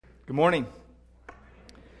Good morning.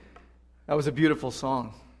 That was a beautiful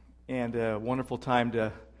song and a wonderful time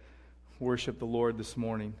to worship the Lord this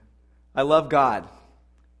morning. I love God,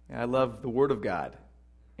 and I love the Word of God,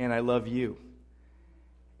 and I love you.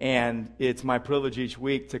 And it's my privilege each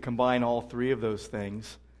week to combine all three of those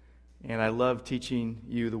things, and I love teaching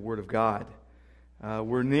you the Word of God.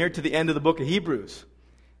 We're near to the end of the book of Hebrews,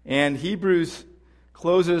 and Hebrews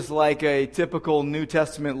closes like a typical New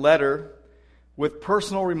Testament letter with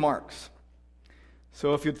personal remarks.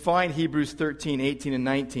 So if you'd find Hebrews 13, 18, and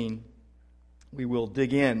 19, we will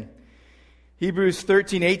dig in. Hebrews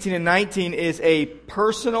 13, 18, and 19 is a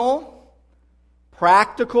personal,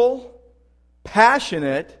 practical,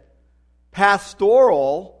 passionate,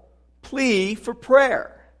 pastoral plea for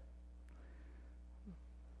prayer.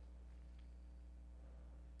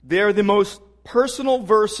 They're the most personal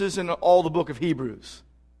verses in all the book of Hebrews.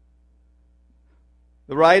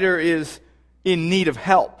 The writer is in need of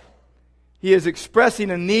help. He is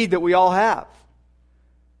expressing a need that we all have.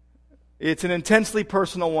 It's an intensely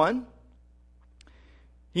personal one.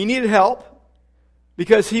 He needed help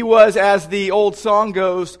because he was, as the old song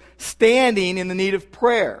goes, standing in the need of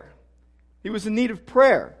prayer. He was in need of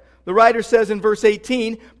prayer. The writer says in verse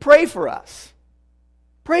 18, pray for us.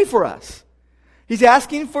 Pray for us. He's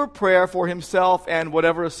asking for prayer for himself and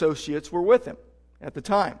whatever associates were with him at the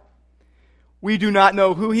time. We do not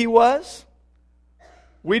know who he was.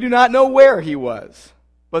 We do not know where he was,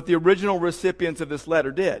 but the original recipients of this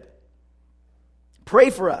letter did.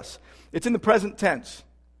 Pray for us. It's in the present tense.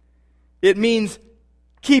 It means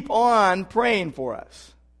keep on praying for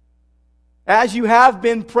us. As you have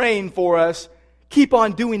been praying for us, keep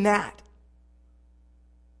on doing that.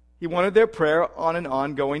 He wanted their prayer on an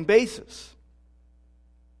ongoing basis.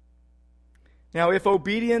 Now, if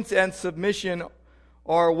obedience and submission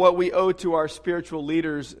are what we owe to our spiritual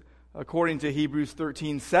leaders, according to Hebrews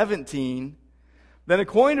 13:17, then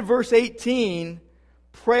according to verse 18,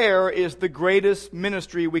 prayer is the greatest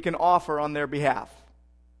ministry we can offer on their behalf.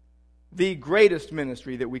 The greatest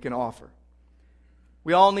ministry that we can offer.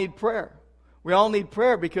 We all need prayer. We all need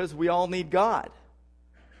prayer because we all need God.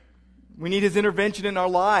 We need His intervention in our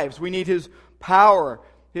lives. We need His power,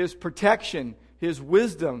 His protection, His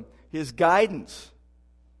wisdom, His guidance.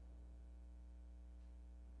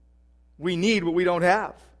 We need what we don't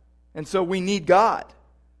have. And so we need God.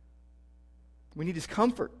 We need His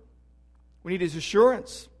comfort. We need His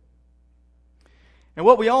assurance. And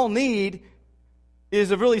what we all need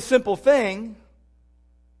is a really simple thing.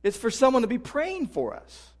 It's for someone to be praying for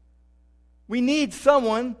us. We need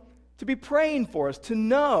someone to be praying for us, to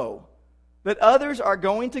know that others are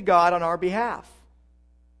going to God on our behalf,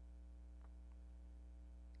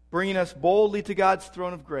 bringing us boldly to God's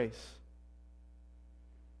throne of grace.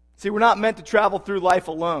 See, we're not meant to travel through life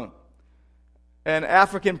alone. An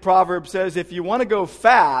African proverb says, if you want to go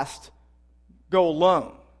fast, go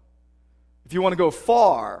alone. If you want to go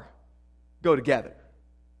far, go together.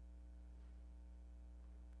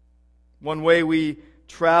 One way we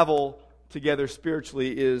travel together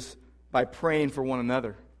spiritually is by praying for one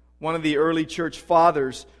another. One of the early church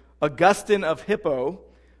fathers, Augustine of Hippo,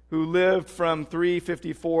 who lived from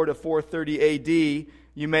 354 to 430 AD,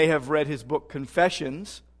 you may have read his book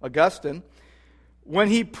Confessions, Augustine. When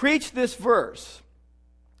he preached this verse,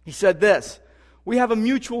 he said this: we have a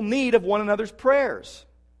mutual need of one another's prayers.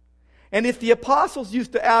 And if the apostles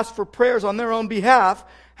used to ask for prayers on their own behalf,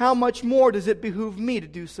 how much more does it behoove me to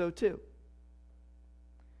do so too?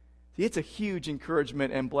 See, it's a huge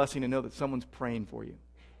encouragement and blessing to know that someone's praying for you.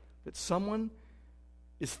 That someone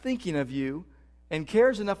is thinking of you and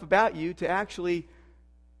cares enough about you to actually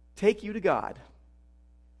take you to God.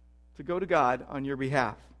 To go to God on your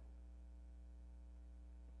behalf.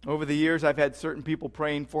 Over the years, I've had certain people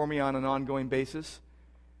praying for me on an ongoing basis.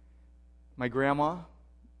 My grandma,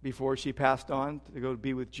 before she passed on to go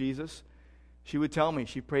be with Jesus, she would tell me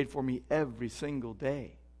she prayed for me every single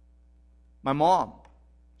day. My mom,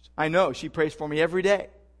 I know she prays for me every day.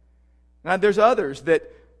 Now, there's others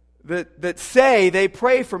that say they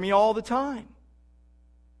pray for me all the time.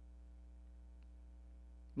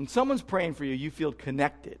 When someone's praying for you, you feel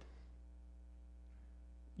connected.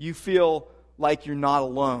 You feel like you're not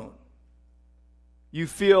alone. You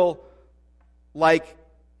feel like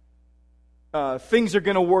things are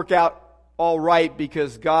going to work out all right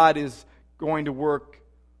because God is going to work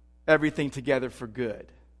everything together for good.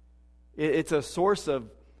 It's a source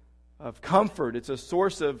of comfort. It's a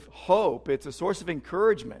source of hope. It's a source of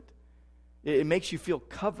encouragement. It makes you feel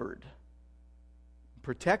covered,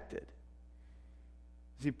 protected.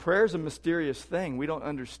 See, prayer is a mysterious thing. We don't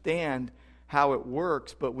understand how it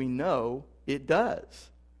works, but we know it does.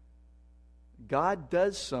 God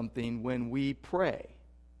does something when we pray.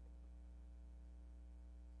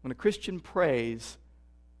 When a Christian prays,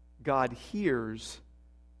 God hears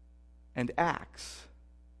and acts.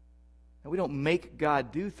 Now, we don't make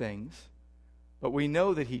God do things, but we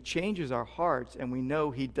know that He changes our hearts, and we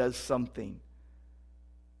know He does something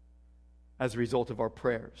as a result of our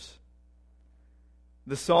prayers.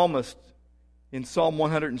 The psalmist in Psalm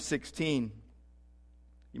 116,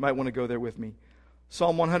 you might want to go there with me.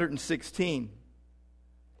 Psalm 116.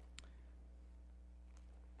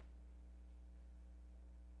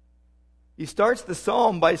 He starts the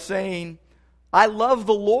psalm by saying, I love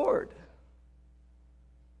the Lord.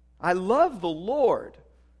 I love the Lord.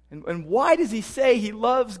 And why does he say he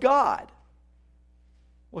loves God?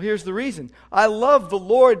 Well, here's the reason. I love the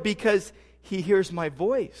Lord because He hears my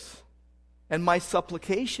voice and my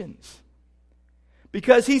supplications.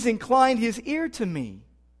 Because He's inclined His ear to me.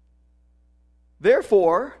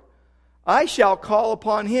 Therefore, I shall call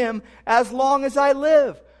upon Him as long as I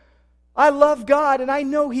live. I love God, and I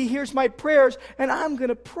know He hears my prayers, and I'm going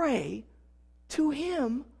to pray to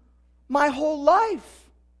Him my whole life.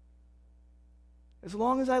 As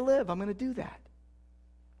long as I live, I'm going to do that.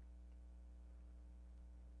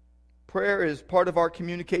 Prayer is part of our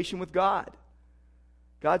communication with God.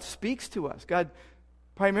 God speaks to us. God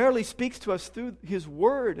primarily speaks to us through His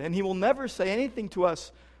Word, and He will never say anything to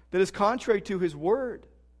us that is contrary to His Word.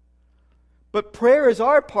 But prayer is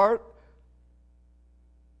our part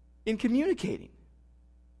in communicating.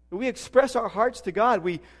 We express our hearts to God.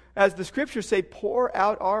 We, as the Scriptures say, pour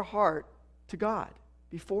out our heart to God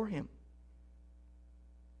before Him.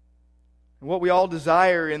 And what we all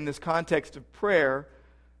desire in this context of prayer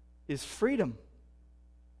is freedom.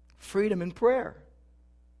 Freedom in prayer.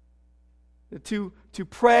 To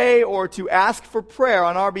pray or to ask for prayer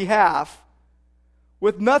on our behalf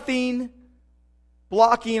with nothing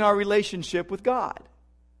blocking our relationship with God.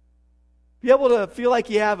 Be able to feel like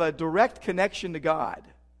you have a direct connection to God.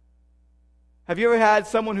 Have you ever had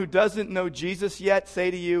someone who doesn't know Jesus yet say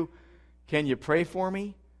to you, can you pray for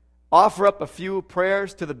me? Offer up a few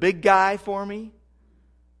prayers to the big guy for me?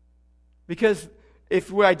 Because if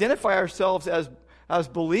we identify ourselves as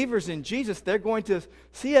believers in Jesus, they're going to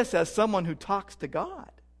see us as someone who talks to God.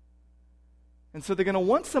 And so they're going to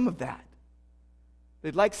want some of that.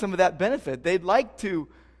 They'd like some of that benefit. They'd like to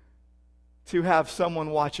have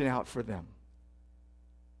someone watching out for them.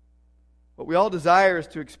 What we all desire is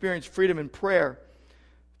to experience freedom in prayer,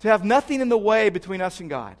 to have nothing in the way between us and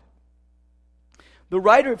God. The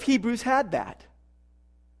writer of Hebrews had that.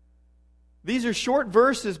 These are short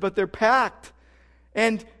verses, but they're packed.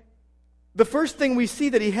 And the first thing we see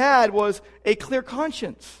that he had was a clear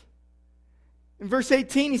conscience. In verse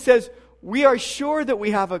 18, he says, we are sure that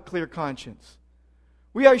we have a clear conscience.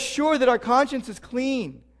 We are sure that our conscience is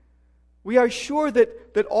clean. We are sure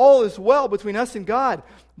that all is well between us and God.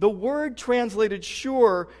 The word translated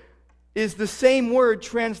sure is the same word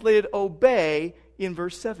translated obey in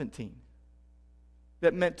verse 17.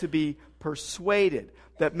 That meant to be persuaded.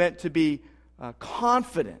 That meant to be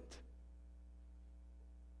confident.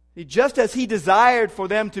 Just as he desired for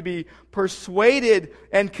them to be persuaded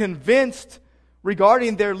and convinced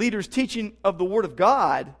regarding their leader's teaching of the Word of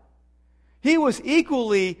God, he was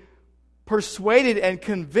equally persuaded and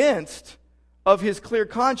convinced of his clear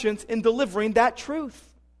conscience in delivering that truth.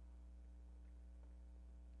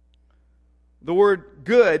 The word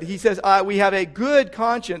good, he says, we have a good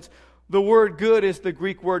conscience. The word good is the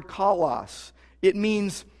Greek word kalos. It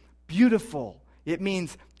means beautiful. It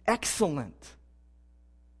means excellent.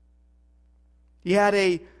 He had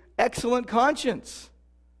an excellent conscience.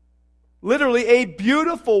 Literally a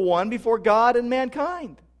beautiful one before God and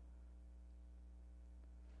mankind.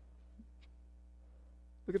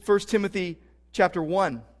 Look at 1 Timothy chapter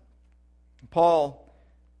 1. Paul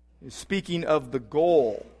is speaking of the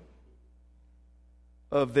goal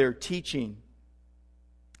of their teaching.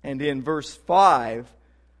 And in verse 5,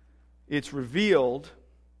 it's revealed.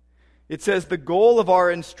 It says, the goal of our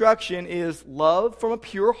instruction is love from a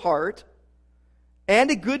pure heart and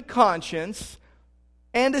a good conscience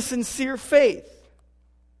and a sincere faith.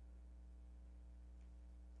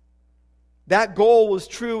 That goal was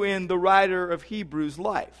true in the writer of Hebrews'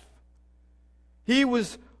 life. He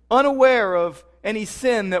was unaware of any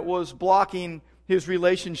sin that was blocking his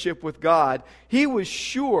relationship with God. He was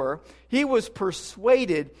sure, he was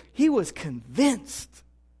persuaded, he was convinced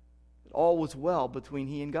that all was well between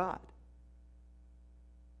he and God.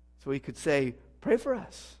 So he could say, pray for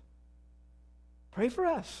us. Pray for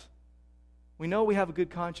us. We know we have a good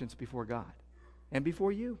conscience before God and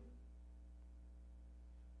before you.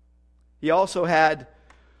 He also had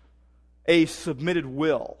a submitted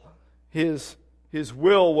will. his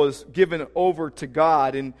will was given over to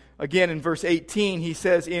God. And again, in verse 18, he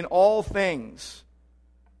says, in all things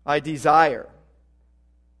I desire.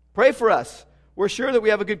 Pray for us. We're sure that we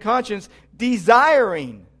have a good conscience,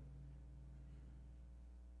 desiring.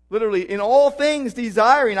 Literally, in all things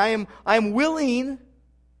desiring. I am willing.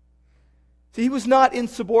 See, he was not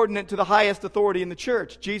insubordinate to the highest authority in the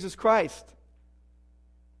church, Jesus Christ.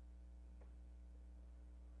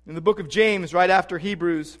 In the book of James, right after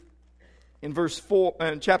Hebrews, in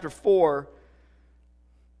chapter 4,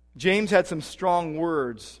 James had some strong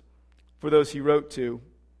words for those he wrote to.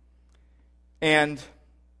 And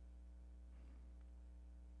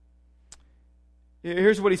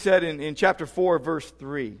here's what he said in chapter 4, verse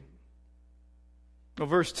 3. No,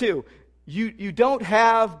 verse 2. You don't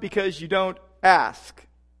have because you don't ask.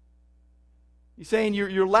 He's saying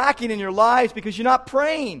you're lacking in your lives because you're not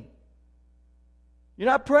praying. You're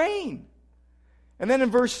not praying. And then in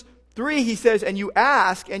verse 3 he says, and you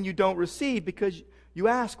ask and you don't receive because you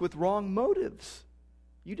ask with wrong motives.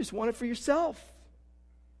 You just want it for yourself.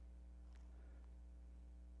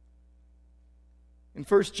 In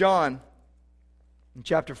 1 John, in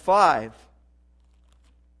chapter 5,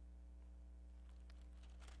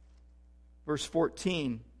 verse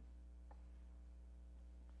 14,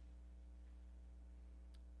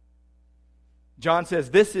 John says,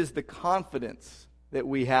 this is the confidence that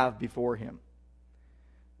we have before Him,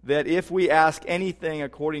 that if we ask anything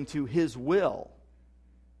according to His will,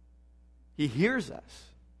 He hears us.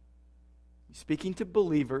 He's speaking to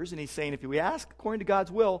believers, and He's saying if we ask according to God's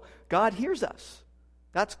will, God hears us.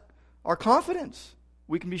 That's our confidence.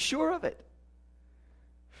 We can be sure of it.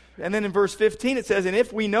 And then in verse 15 it says, and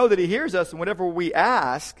if we know that He hears us, and whatever we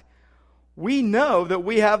ask, we know that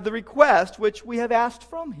we have the request which we have asked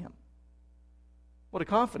from Him. What a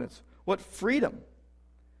confidence. What freedom.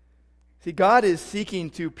 See, God is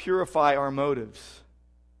seeking to purify our motives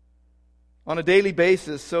on a daily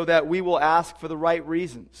basis so that we will ask for the right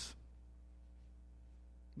reasons.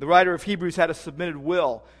 The writer of Hebrews had a submitted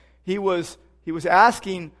will. He was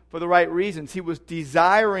asking for the right reasons. He was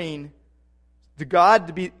desiring God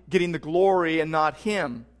to be getting the glory and not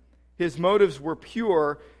him. His motives were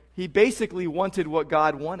pure. He basically wanted what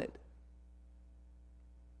God wanted.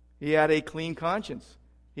 He had a clean conscience.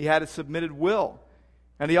 He had a submitted will.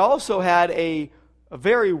 And he also had a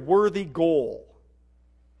very worthy goal.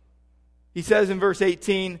 He says in verse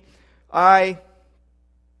 18,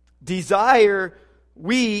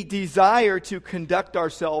 we desire to conduct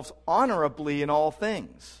ourselves honorably in all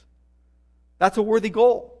things. That's a worthy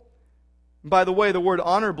goal. And by the way, the word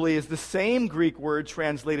honorably is the same Greek word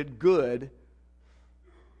translated good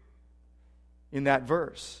in that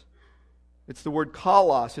verse. It's the word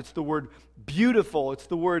kalos. It's the word beautiful. It's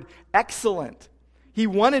the word excellent. He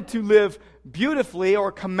wanted to live beautifully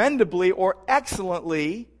or commendably or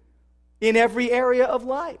excellently in every area of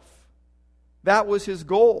life. That was his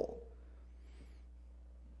goal.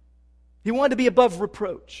 He wanted to be above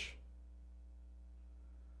reproach.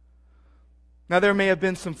 Now, there may have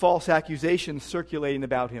been some false accusations circulating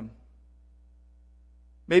about him.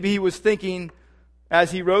 Maybe he was thinking,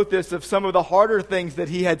 as he wrote this, of some of the harder things that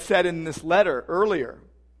he had said in this letter earlier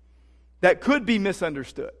that could be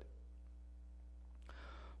misunderstood.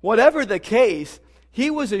 Whatever the case, he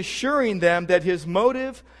was assuring them that his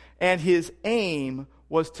motive and his aim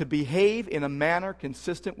was to behave in a manner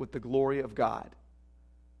consistent with the glory of God.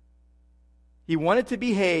 He wanted to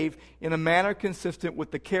behave in a manner consistent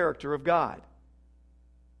with the character of God.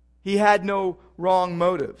 He had no wrong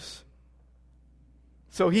motives.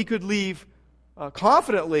 So he could leave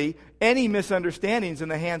confidently any misunderstandings in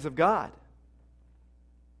the hands of God.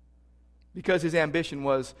 Because his ambition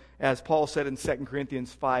was, as Paul said in 2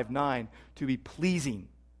 Corinthians 5:9, to be pleasing.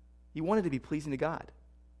 He wanted to be pleasing to God.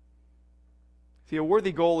 See, a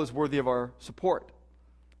worthy goal is worthy of our support.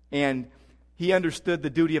 And he understood the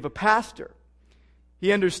duty of a pastor.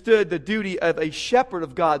 He understood the duty of a shepherd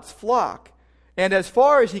of God's flock. And as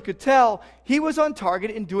far as he could tell, he was on target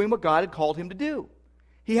in doing what God had called him to do.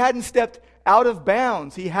 He hadn't stepped out of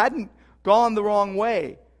bounds. He hadn't gone the wrong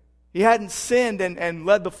way. He hadn't sinned and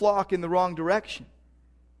led the flock in the wrong direction.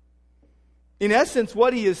 In essence,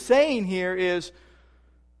 what he is saying here is,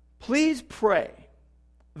 please pray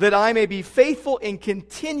that I may be faithful in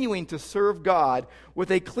continuing to serve God with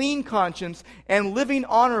a clean conscience and living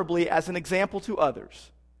honorably as an example to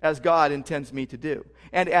others, as God intends me to do,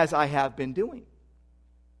 and as I have been doing.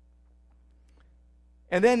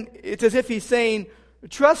 And then it's as if he's saying,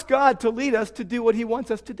 trust God to lead us to do what he wants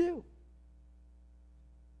us to do.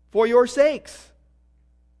 For your sakes.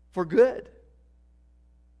 For good.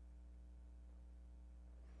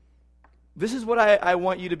 this is what I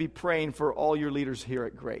want you to be praying for all your leaders here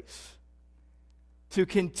at Grace. To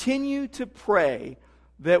continue to pray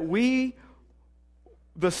that we,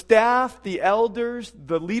 the staff, the elders,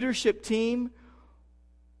 the leadership team,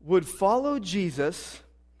 would follow Jesus,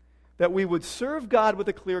 that we would serve God with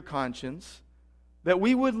a clear conscience, that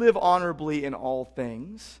we would live honorably in all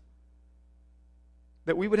things,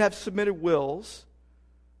 that we would have submitted wills,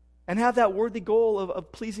 and have that worthy goal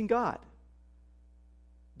of pleasing God.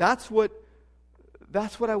 That's what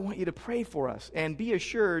I want you to pray for us. And be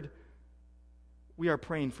assured, we are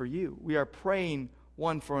praying for you. We are praying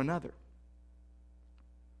one for another.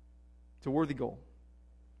 It's a worthy goal.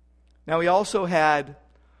 Now, he also had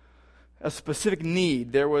a specific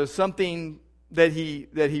need. There was something that he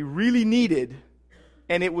really needed,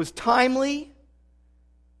 and it was timely,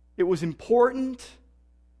 it was important,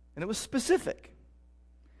 and it was specific.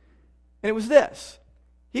 And it was this.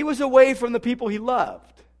 He was away from the people he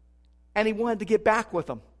loved, and he wanted to get back with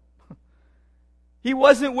them. He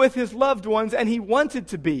wasn't with his loved ones, and he wanted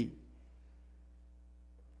to be.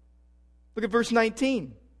 Look at verse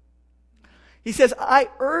 19. He says, I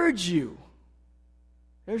urge you.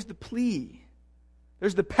 There's the plea.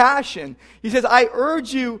 There's the passion. He says, I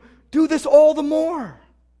urge you, do this all the more,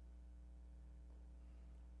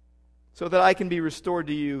 so that I can be restored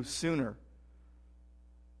to you sooner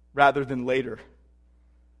rather than later.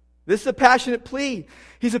 This is a passionate plea.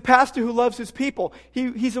 He's a pastor who loves his people.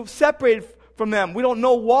 He's separated from them. We don't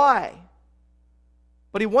know why.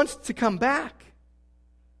 But he wants to come back,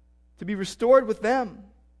 to be restored with them.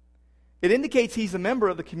 It indicates he's a member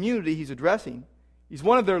of the community he's addressing. He's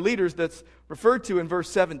one of their leaders that's referred to in verse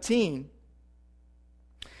 17.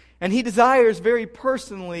 And he desires very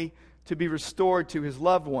personally to be restored to his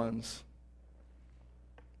loved ones.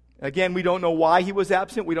 Again, we don't know why he was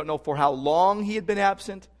absent. We don't know for how long he had been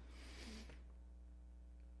absent.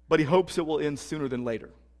 But he hopes it will end sooner than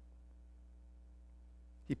later.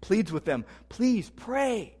 He pleads with them, please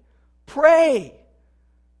pray. Pray.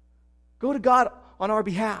 Go to God on our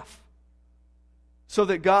behalf, so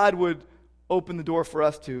that God would open the door for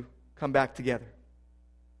us to come back together.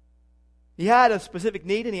 He had a specific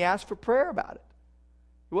need, and he asked for prayer about it.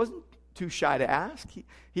 He wasn't too shy to ask.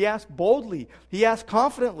 He asked boldly. He asked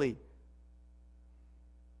confidently.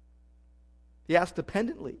 He asked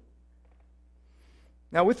dependently.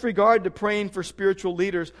 Now, with regard to praying for spiritual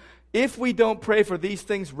leaders, if we don't pray for these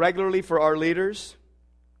things regularly for our leaders,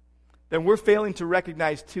 then we're failing to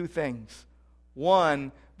recognize two things.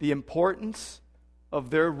 One, the importance of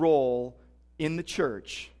their role in the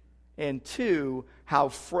church, and two, how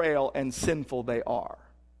frail and sinful they are.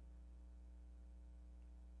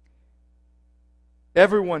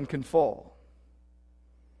 Everyone can fall.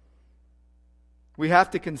 We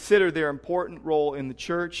have to consider their important role in the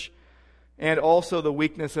church, and also the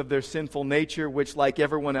weakness of their sinful nature, which, like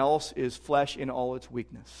everyone else, is flesh in all its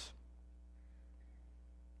weakness.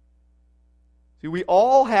 See, we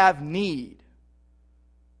all have need,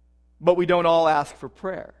 but we don't all ask for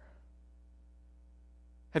prayer.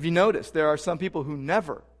 Have you noticed there are some people who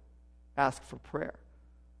never ask for prayer,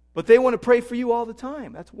 but they want to pray for you all the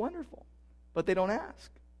time? That's wonderful, but they don't ask.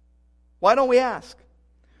 Why don't we ask?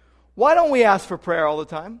 Why don't we ask for prayer all the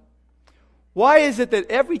time? Why is it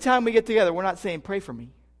that every time we get together, we're not saying, pray for me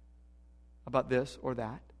about this or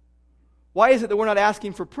that? Why is it that we're not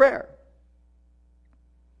asking for prayer?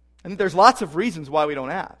 And there's lots of reasons why we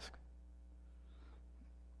don't ask.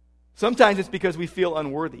 Sometimes it's because we feel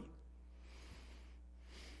unworthy.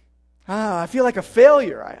 I feel like a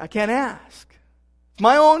failure. I can't ask. It's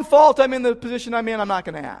my own fault I'm in the position I'm in. I'm not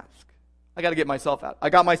going to ask. I got to get myself out. I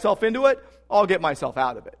got myself into it. I'll get myself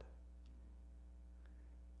out of it.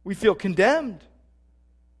 We feel condemned.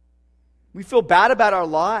 We feel bad about our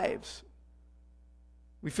lives.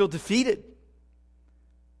 We feel defeated.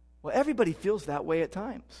 Well, everybody feels that way at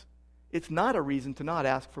times. It's not a reason to not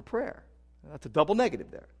ask for prayer. That's a double negative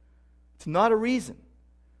there. It's not a reason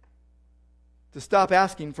to stop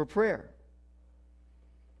asking for prayer.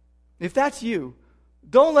 If that's you,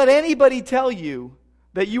 don't let anybody tell you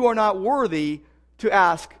that you are not worthy to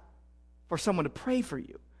ask for someone to pray for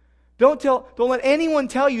you. Don't let anyone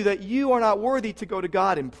tell you that you are not worthy to go to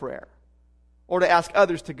God in prayer or to ask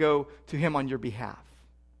others to go to Him on your behalf.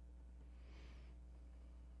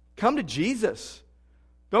 Come to Jesus.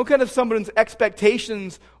 Don't come to someone's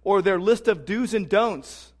expectations or their list of do's and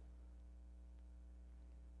don'ts.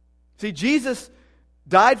 See, Jesus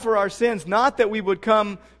died for our sins, not that we would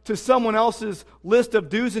come to someone else's list of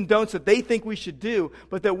do's and don'ts that they think we should do,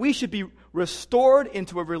 but that we should be restored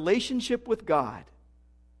into a relationship with God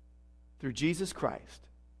through Jesus Christ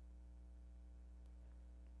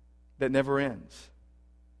that never ends.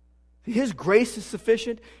 His grace is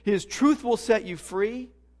sufficient. His truth will set you free.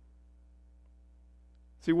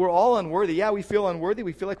 See, we're all unworthy. Yeah, we feel unworthy.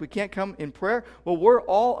 We feel like we can't come in prayer. Well, we're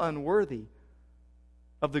all unworthy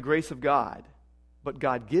of the grace of God. But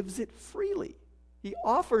God gives it freely. He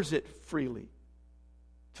offers it freely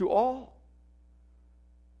to all.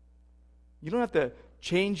 You don't have to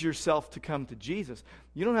change yourself to come to Jesus.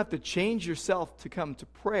 You don't have to change yourself to come to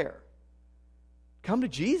prayer. Come to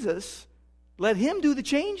Jesus. Let Him do the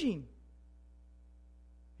changing.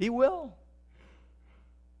 He will.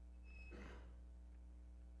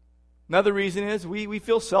 Another reason is we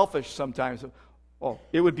feel selfish sometimes. Oh,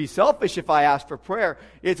 it would be selfish if I asked for prayer.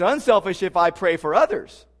 It's unselfish if I pray for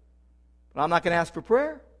others. But I'm not going to ask for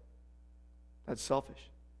prayer. That's selfish.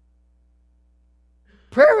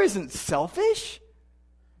 Prayer isn't selfish.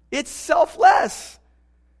 It's selfless.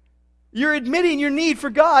 You're admitting your need for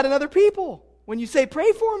God and other people. When you say,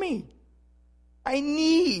 pray for me. I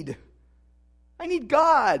need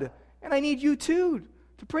God. And I need you too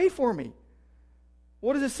to pray for me.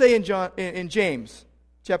 What does it say in James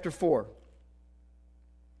chapter 4?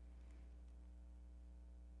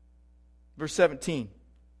 Verse 17.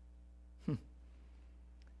 It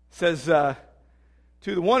says, to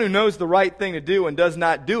the one who knows the right thing to do and does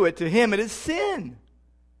not do it, to him it is sin.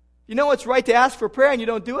 You know it's right to ask for prayer and you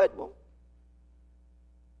don't do it? Well,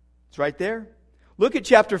 it's right there. Look at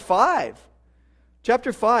chapter 5.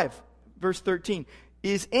 Chapter 5, verse 13.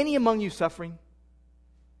 Is any among you suffering?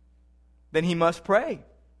 Then he must pray.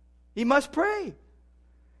 He must pray.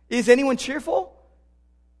 Is anyone cheerful?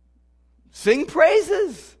 Sing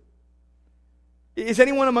praises. Is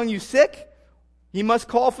anyone among you sick? He must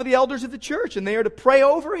call for the elders of the church, and they are to pray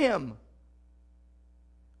over him,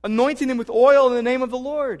 anointing him with oil in the name of the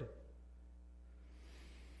Lord.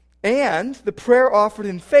 And the prayer offered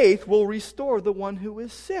in faith will restore the one who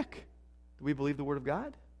is sick. Do we believe the word of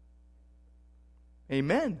God?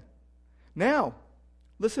 Amen. Now,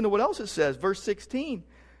 listen to what else it says. Verse 16.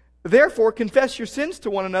 Therefore, confess your sins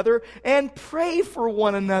to one another and pray for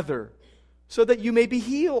one another so that you may be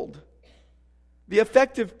healed. The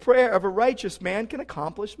effective prayer of a righteous man can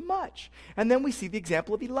accomplish much. And then we see the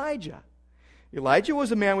example of Elijah. Elijah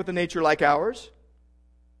was a man with a nature like ours.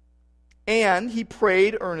 And he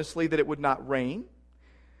prayed earnestly that it would not rain.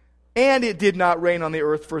 And it did not rain on the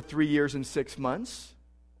earth for 3 years and 6 months.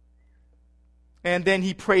 And then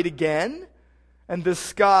he prayed again. And the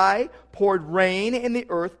sky poured rain and the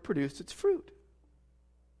earth produced its fruit.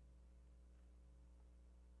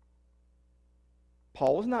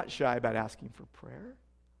 Paul was not shy about asking for prayer.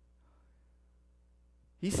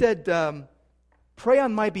 He said, pray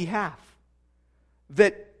on my behalf.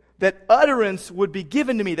 That utterance would be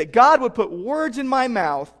given to me. That God would put words in my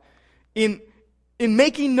mouth in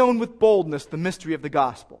making known with boldness the mystery of the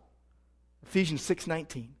gospel. Ephesians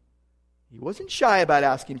 6:19. He wasn't shy about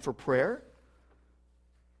asking for prayer.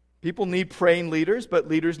 People need praying leaders, but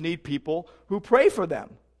leaders need people who pray for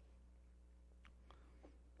them.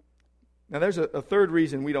 Now there's a third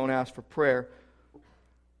reason we don't ask for prayer.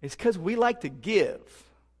 It's because we like to give,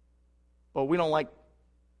 but we don't like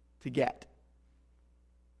to get.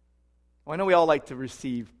 Well, I know we all like to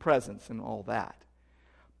receive presents and all that.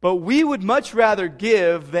 But we would much rather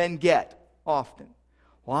give than get often.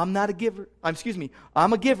 Well, I'm a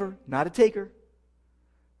giver, not a taker.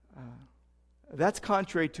 That's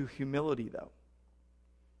contrary to humility, though.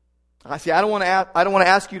 I don't want to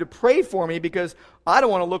ask you to pray for me because I don't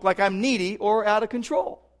want to look like I'm needy or out of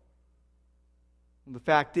control. The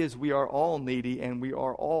fact is, we are all needy and we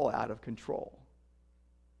are all out of control.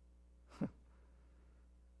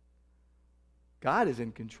 God is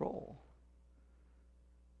in control.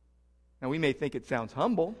 Now, we may think it sounds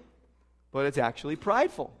humble, but it's actually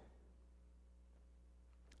prideful.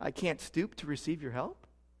 I can't stoop to receive your help.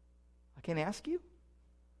 I can't ask you.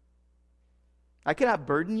 I cannot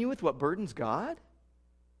burden you with what burdens God.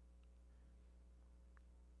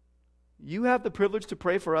 You have the privilege to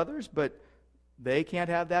pray for others, but they can't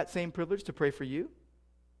have that same privilege to pray for you.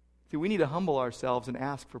 See, we need to humble ourselves and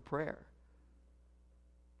ask for prayer.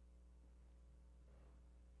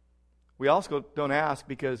 We also don't ask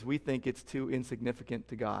because we think it's too insignificant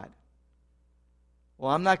to God.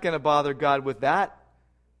 Well, I'm not going to bother God with that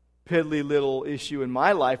piddly little issue in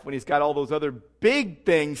my life when He's got all those other big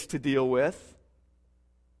things to deal with.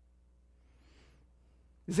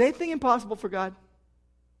 Is anything impossible for God?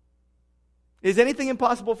 Is anything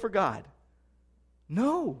impossible for God?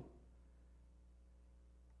 No.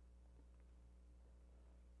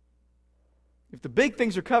 If the big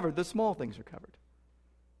things are covered, the small things are covered.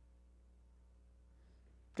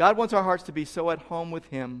 God wants our hearts to be so at home with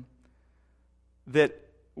Him that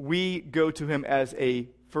we go to Him as a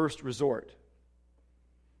first resort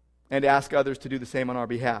and ask others to do the same on our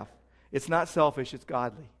behalf. It's not selfish, it's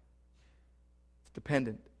godly. It's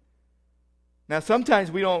dependent. Now,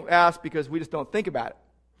 sometimes we don't ask because we just don't think about it.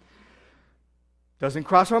 Doesn't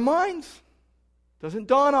cross our minds. Doesn't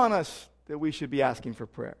dawn on us that we should be asking for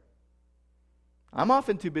prayer. I'm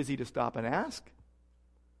often too busy to stop and ask.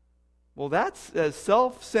 Well, that's as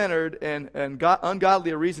self-centered and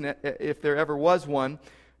ungodly a reason, if there ever was one,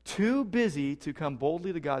 too busy to come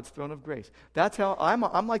boldly to God's throne of grace. That's how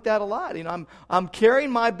I'm like that a lot. I'm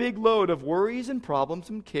carrying my big load of worries and problems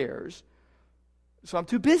and cares, so I'm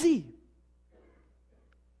too busy.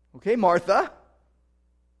 Okay, Martha.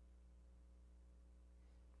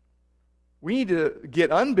 We need to get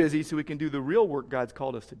unbusy so we can do the real work God's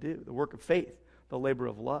called us to do, the work of faith, the labor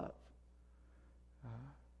of love.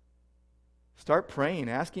 Start praying,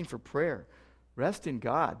 asking for prayer. Rest in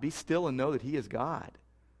God. Be still and know that He is God.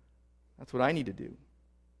 That's what I need to do.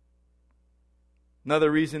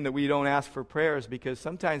 Another reason that we don't ask for prayer is because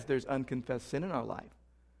sometimes there's unconfessed sin in our life.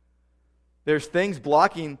 There's things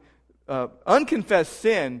blocking. Unconfessed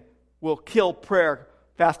sin will kill prayer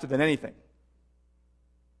faster than anything.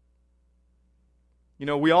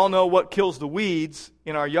 We all know what kills the weeds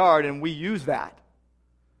in our yard, and we use that.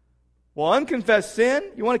 Well, unconfessed sin,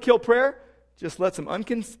 you want to kill prayer? Just let some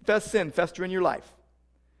unconfessed sin fester in your life.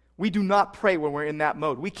 We do not pray when we're in that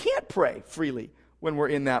mode. We can't pray freely when we're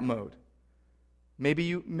in that mode. Maybe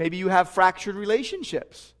you have fractured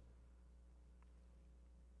relationships.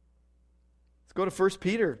 Let's go to 1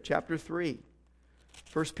 Peter chapter 3.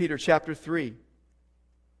 1 Peter chapter 3.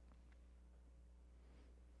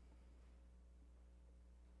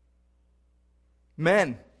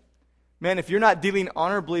 Men, if you're not dealing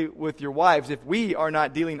honorably with your wives, if we are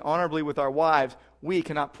not dealing honorably with our wives, we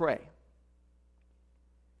cannot pray.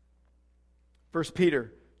 1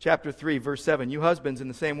 Peter chapter 3, verse 7. You husbands, in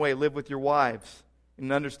the same way, live with your wives in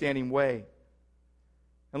an understanding way.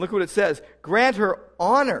 And look what it says. Grant her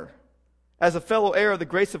honor as a fellow heir of the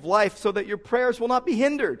grace of life, so that your prayers will not be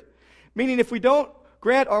hindered. Meaning, if we don't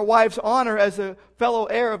grant our wives honor as a fellow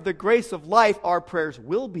heir of the grace of life, our prayers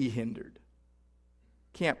will be hindered.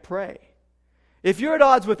 Can't pray. If you're at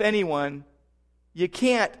odds with anyone, you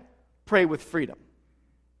can't pray with freedom.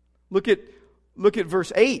 Look at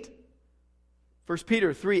verse 8. 1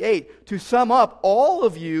 Peter 3:8. To sum up, all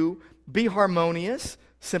of you be harmonious,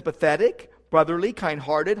 sympathetic, brotherly,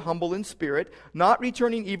 kind-hearted, humble in spirit, not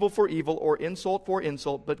returning evil for evil or insult for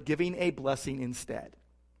insult, but giving a blessing instead.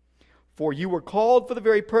 For you were called for the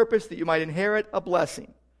very purpose that you might inherit a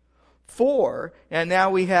blessing. For, and now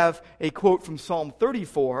we have a quote from Psalm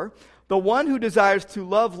 34, the one who desires to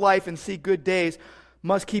love life and see good days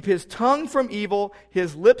must keep his tongue from evil,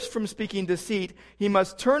 his lips from speaking deceit. He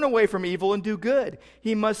must turn away from evil and do good.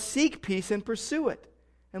 He must seek peace and pursue it.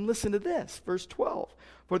 And listen to this, verse 12.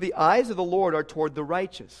 For the eyes of the Lord are toward the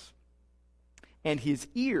righteous, and His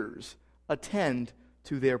ears attend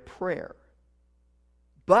to their prayer.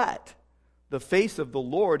 But the face of the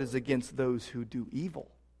Lord is against those who do evil.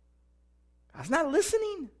 God's not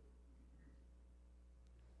listening.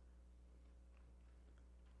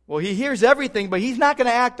 Well, He hears everything, but He's not going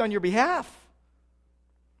to act on your behalf.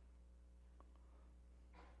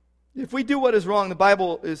 If we do what is wrong, the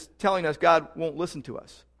Bible is telling us God won't listen to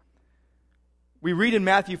us. We read in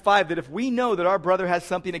Matthew 5 that if we know that our brother has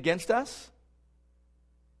something against us,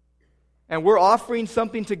 and we're offering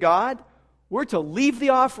something to God, we're to leave the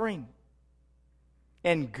offering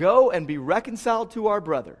and go and be reconciled to our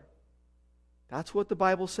brother. That's what the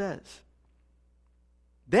Bible says.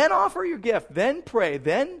 Then offer your gift, then pray,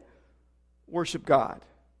 then worship God.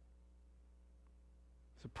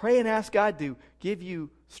 So pray and ask God to give you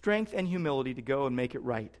strength and humility to go and make it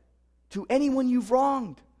right to anyone you've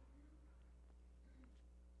wronged.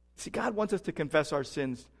 See, God wants us to confess our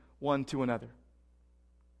sins one to another.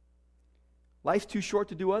 Life's too short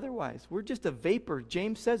to do otherwise. We're just a vapor.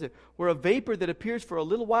 James says it. We're a vapor that appears for a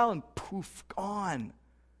little while and poof, gone.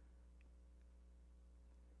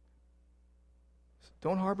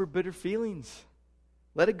 Don't harbor bitter feelings.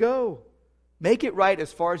 Let it go. Make it right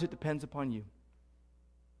as far as it depends upon you.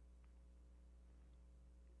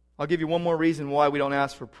 I'll give you one more reason why we don't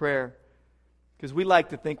ask for prayer. Because we like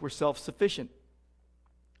to think we're self-sufficient.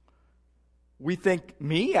 We think,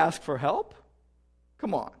 me ask for help?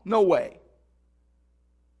 Come on, no way.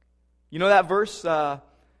 You know that verse,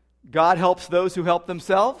 God helps those who help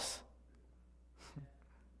themselves?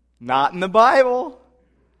 Not in the Bible.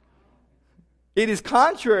 It is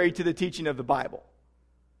contrary to the teaching of the Bible.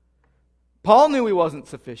 Paul knew he wasn't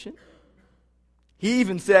sufficient. He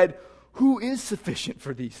even said, who is sufficient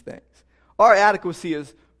for these things? Our adequacy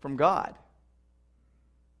is from God.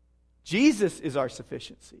 Jesus is our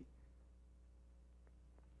sufficiency.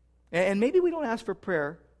 And maybe we don't ask for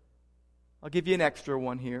prayer. I'll give you an extra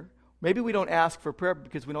one here. Maybe we don't ask for prayer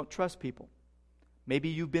because we don't trust people. Maybe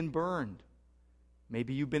you've been burned.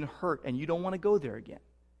 Maybe you've been hurt and you don't want to go there again.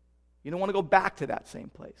 You don't want to go back to that same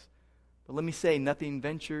place. But let me say, nothing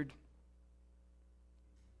ventured.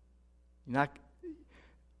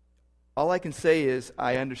 All I can say is,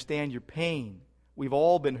 I understand your pain. We've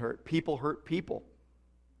all been hurt. People hurt people.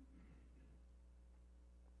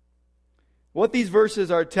 What these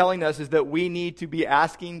verses are telling us is that we need to be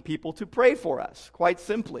asking people to pray for us, quite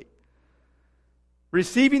simply.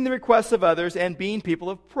 Receiving the requests of others and being people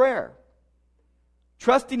of prayer.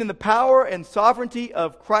 Trusting in the power and sovereignty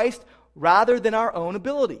of Christ rather than our own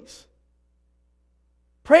abilities.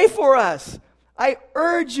 Pray for us. I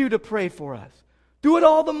urge you to pray for us. Do it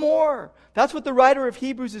all the more. That's what the writer of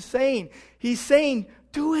Hebrews is saying. He's saying,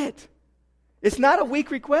 do it. It's not a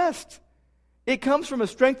weak request. It comes from a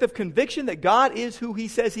strength of conviction that God is who He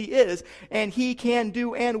says He is, and He can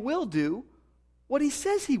do and will do what He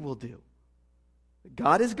says He will do.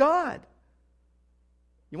 God is God.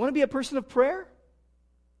 You want to be a person of prayer?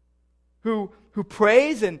 Who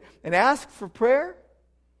prays and asks for prayer?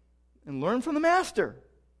 And learn from the Master.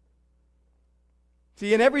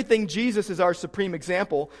 See, in everything, Jesus is our supreme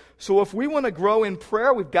example. So if we want to grow in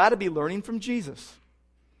prayer, we've got to be learning from Jesus.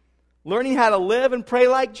 Learning how to live and pray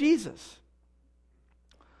like Jesus.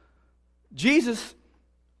 Jesus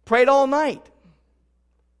prayed all night.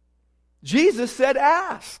 Jesus said,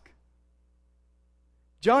 ask.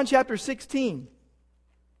 John chapter 16,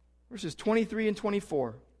 verses 23 and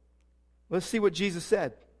 24. Let's see what Jesus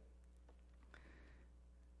said.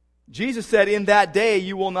 Jesus said, in that day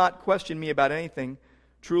you will not question me about anything.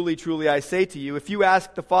 Truly, truly, I say to you, if you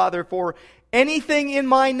ask the Father for anything in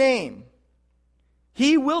my name,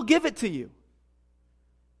 He will give it to you.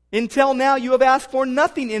 Until now you have asked for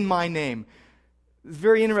nothing in my name. It's a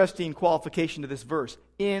very interesting qualification to this verse.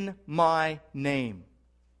 In my name.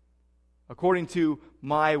 According to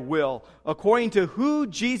my will. According to who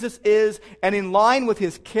Jesus is, and in line with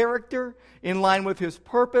His character, in line with His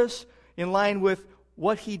purpose, in line with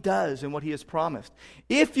what He does and what He has promised.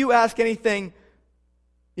 If you ask anything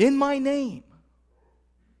in my name,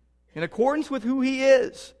 in accordance with who He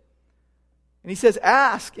is, and He says,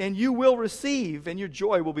 ask and you will receive and your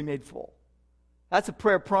joy will be made full. That's a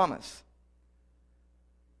prayer promise.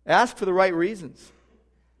 Ask for the right reasons.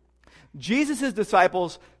 Jesus'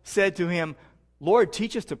 disciples said to Him, Lord,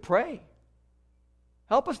 teach us to pray.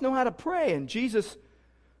 Help us know how to pray. And Jesus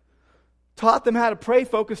taught them how to pray,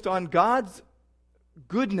 focused on God's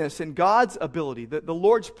goodness and God's ability. The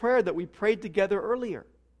Lord's Prayer that we prayed together earlier.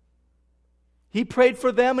 He prayed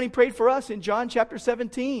for them and He prayed for us in John chapter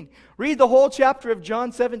 17. Read the whole chapter of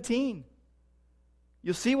John 17.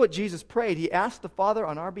 You'll see what Jesus prayed. He asked the Father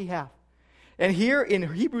on our behalf. And here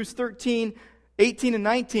in Hebrews 13, 18 and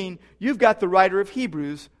 19, you've got the writer of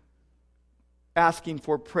Hebrews asking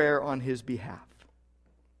for prayer on his behalf.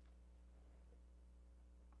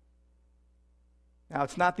 Now,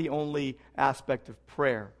 it's not the only aspect of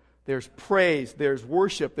prayer. There's praise, there's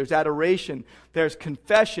worship, there's adoration, there's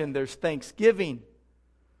confession, there's thanksgiving.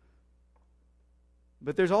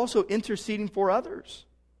 But there's also interceding for others,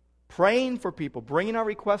 praying for people, bringing our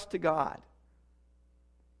requests to God.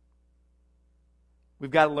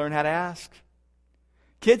 We've got to learn how to ask.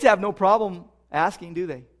 Kids have no problem asking, do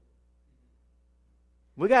they?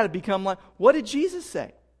 We've got to become like, what did Jesus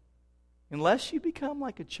say? Unless you become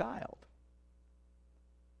like a child.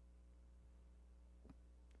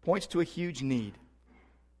 Points to a huge need.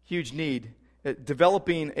 Huge need at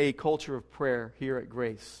developing a culture of prayer here at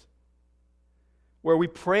Grace, where we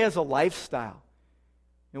pray as a lifestyle.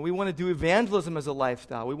 And we want to do evangelism as a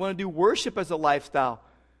lifestyle. We want to do worship as a lifestyle.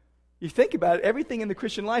 You think about it, everything in the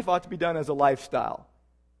Christian life ought to be done as a lifestyle.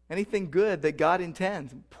 Anything good that God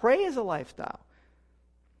intends. Pray as a lifestyle.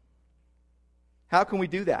 How can we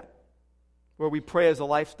do that? Where we pray as a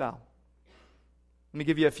lifestyle. Let me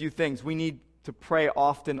give you a few things. We need to pray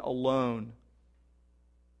often alone.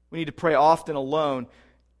 We need to pray often alone.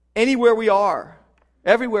 Anywhere we are,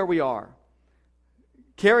 everywhere we are.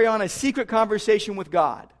 Carry on a secret conversation with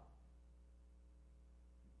God.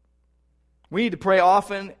 We need to pray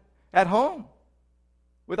often at home,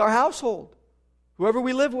 with our household, whoever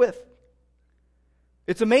we live with.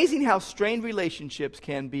 It's amazing how strained relationships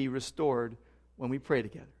can be restored when we pray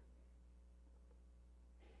together.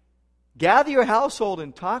 Gather your household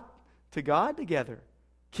and talk to God together.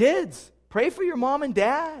 Kids, pray for your mom and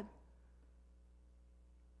dad.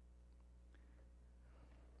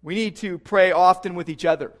 We need to pray often with each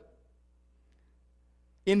other.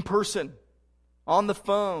 In person, on the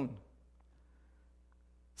phone,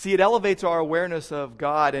 See, it elevates our awareness of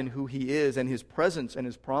God and who He is and His presence and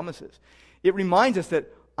His promises. It reminds us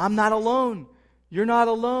that I'm not alone. You're not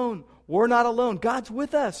alone. We're not alone. God's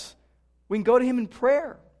with us. We can go to Him in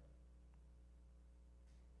prayer.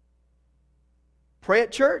 Pray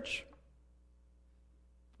at church.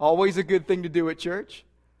 Always a good thing to do at church.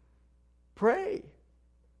 Pray.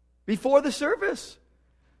 Before the service.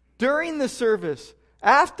 During the service.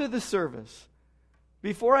 After the service.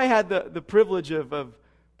 Before I had the privilege of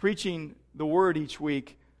preaching the Word each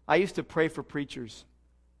week, I used to pray for preachers.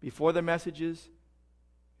 Before their messages,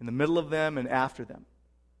 in the middle of them, and after them.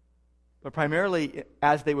 But primarily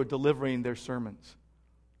as they were delivering their sermons.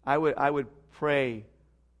 I would pray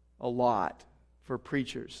a lot for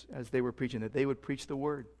preachers as they were preaching, that they would preach the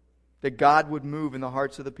Word, that God would move in the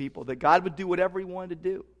hearts of the people, that God would do whatever He wanted to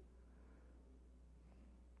do.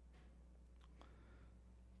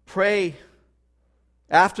 Pray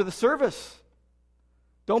after the service.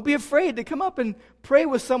 Don't be afraid to come up and pray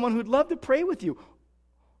with someone who'd love to pray with you.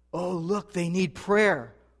 Oh, look, they need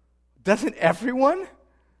prayer. Doesn't everyone?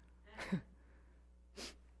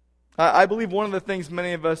 I believe one of the things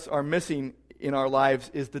many of us are missing in our lives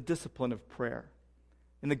is the discipline of prayer.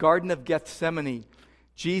 In the Garden of Gethsemane,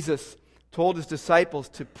 Jesus told His disciples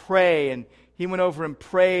to pray, and He went over and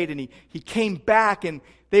prayed, and he came back, and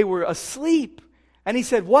they were asleep. And He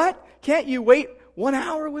said, "What? Can't you wait 1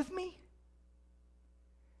 hour with me?"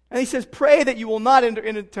 And He says, "Pray that you will not enter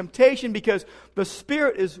into temptation, because the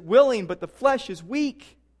spirit is willing, but the flesh is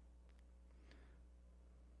weak."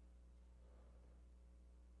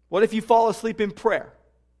 What if you fall asleep in prayer?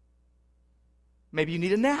 Maybe you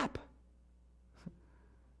need a nap.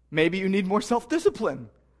 Maybe you need more self-discipline.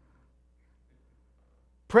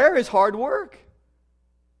 Prayer is hard work.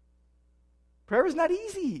 Prayer is not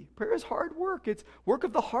easy. Prayer is hard work. It's work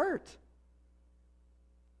of the heart.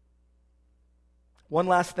 One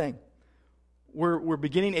last thing. We're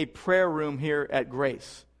beginning a prayer room here at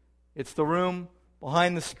Grace. It's the room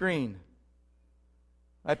behind the screen.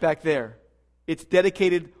 Right back there. It's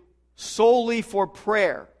dedicated solely for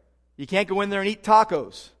prayer. You can't go in there and eat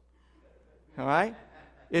tacos. All right?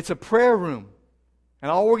 It's a prayer room. And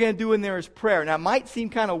all we're going to do in there is prayer. Now, it might seem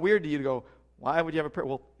kind of weird to you to go, why would you have a prayer?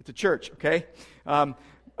 Well, it's a church, okay?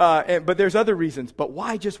 But there's other reasons. But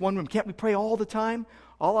why just one room? Can't we pray all the time?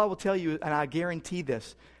 All I will tell you, and I guarantee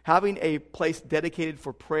this, having a place dedicated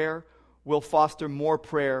for prayer will foster more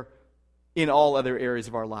prayer in all other areas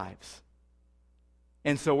of our lives.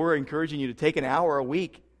 And so we're encouraging you to take an hour a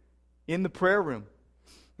week in the prayer room.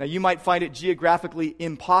 Now, you might find it geographically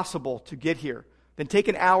impossible to get here. Then take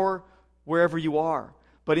an hour wherever you are.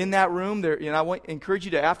 But in that room, I want to encourage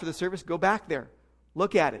you to, after the service, go back there.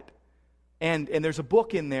 Look at it. And there's a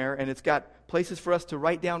book in there, and it's got places for us to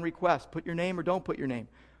write down requests. Put your name or don't put your name.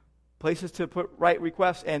 Places to write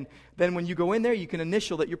requests. And then when you go in there, you can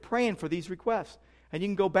initial that you're praying for these requests. And you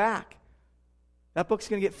can go back. That book's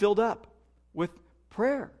going to get filled up with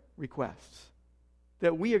prayer requests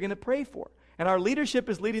that we are going to pray for. And our leadership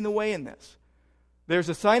is leading the way in this. There's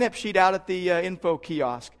a sign-up sheet out at the info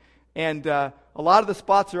kiosk. And a lot of the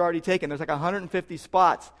spots are already taken. There's like 150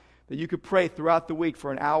 spots that you could pray throughout the week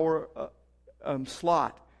for an hour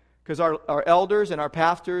slot. Because our elders and our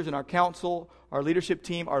pastors and our council, our leadership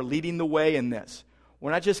team are leading the way in this.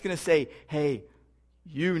 We're not just going to say, hey,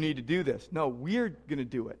 you need to do this. No, we're going to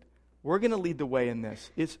do it. We're going to lead the way in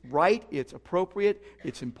this. It's right, it's appropriate,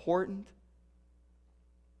 it's important.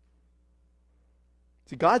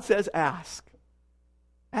 See, God says ask.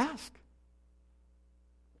 Ask.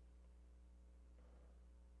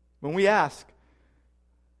 When we ask,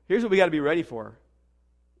 here's what we got to be ready for.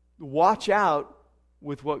 Watch out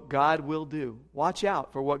with what God will do. Watch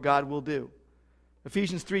out for what God will do.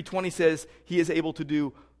 Ephesians 3:20 says He is able to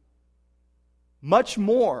do much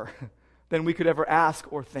more than we could ever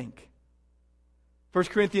ask or think. 1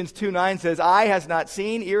 Corinthians 2:9 says, eye has not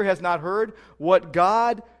seen, ear has not heard, what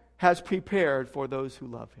God has prepared for those who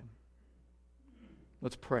love Him.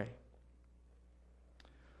 Let's pray.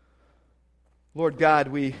 Lord God,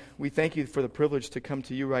 we thank You for the privilege to come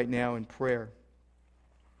to You right now in prayer.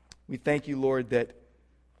 We thank You, Lord, that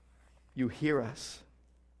You hear us.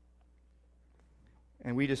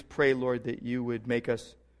 And we just pray, Lord, that You would make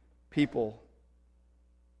us people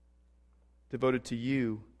devoted to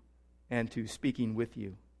You and to speaking with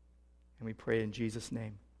You. And we pray in Jesus'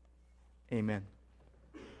 name. Amen.